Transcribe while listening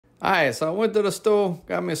All right, so I went to the store,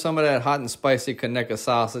 got me some of that hot and spicy concecuh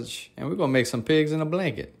sausage, and we're going to make some pigs in a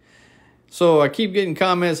blanket. So I keep getting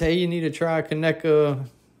comments, hey, you need to try concecuh,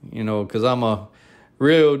 because I'm a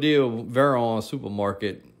real deal Veron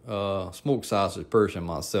supermarket smoked sausage person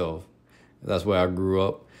myself. That's where I grew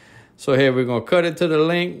up. So here we're going to cut it to the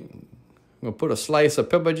length. We're going to put a slice of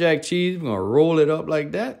pepper jack cheese. We're going to roll it up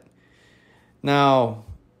like that. Now,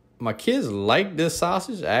 my kids like this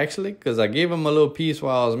sausage, actually, because I gave them a little piece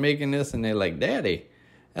while I was making this, and they're like, Daddy,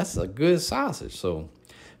 that's a good sausage. So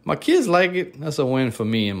my kids like it. That's a win for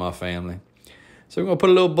me and my family. So we're going to put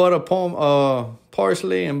a little butter,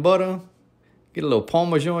 parsley and butter. Get a little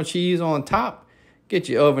Parmesan cheese on top. Get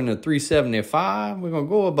your oven to 375. We're going to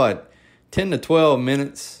go about 10 to 12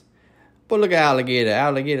 minutes. But look at Alligator.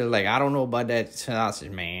 Alligator's like, I don't know about that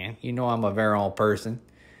sausage, man. You know I'm a Veron person.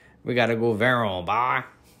 We got to go Veron, boy.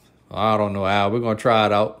 I don't know how. We're going to try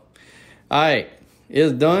it out. All right.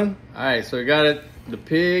 It's done. All right. So we got it. The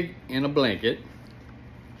pig in a blanket.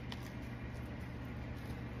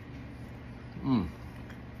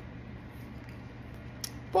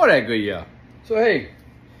 Boy, that good, yeah. So, hey,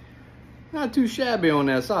 not too shabby on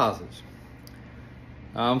that sausage.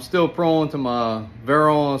 I'm still prone to my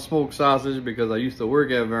Veron smoked sausage because I used to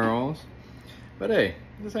work at Veron's. But hey,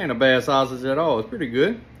 this ain't a bad sausage at all. It's pretty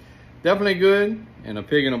good. Definitely good. And a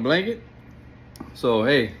pig in a blanket. So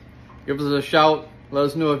hey, give us a shout. Let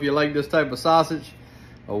us know if you like this type of sausage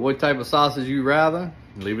or what type of sausage you rather.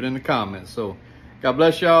 Leave it in the comments. So God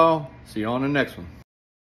bless y'all. See you on the next one.